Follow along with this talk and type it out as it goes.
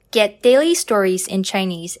Get daily stories in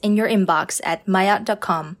Chinese in your inbox at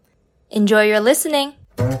maya.com. Enjoy your listening!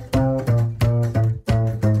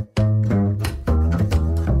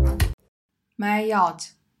 My Yacht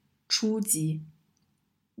初级，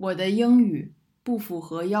我的英语不符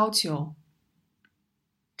合要求。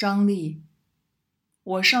张丽，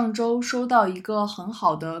我上周收到一个很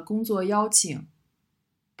好的工作邀请，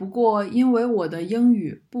不过因为我的英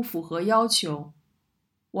语不符合要求，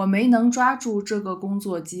我没能抓住这个工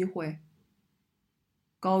作机会。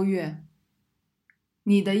高月，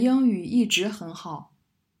你的英语一直很好，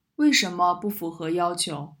为什么不符合要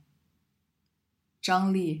求？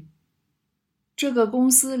张丽，这个公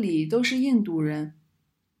司里都是印度人，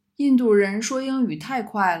印度人说英语太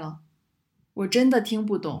快了，我真的听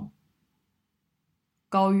不懂。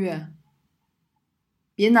高月，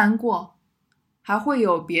别难过，还会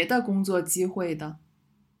有别的工作机会的。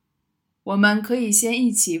我们可以先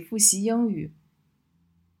一起复习英语。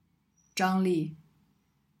张丽，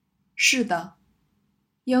是的，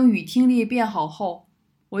英语听力变好后，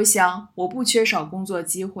我想我不缺少工作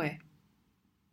机会。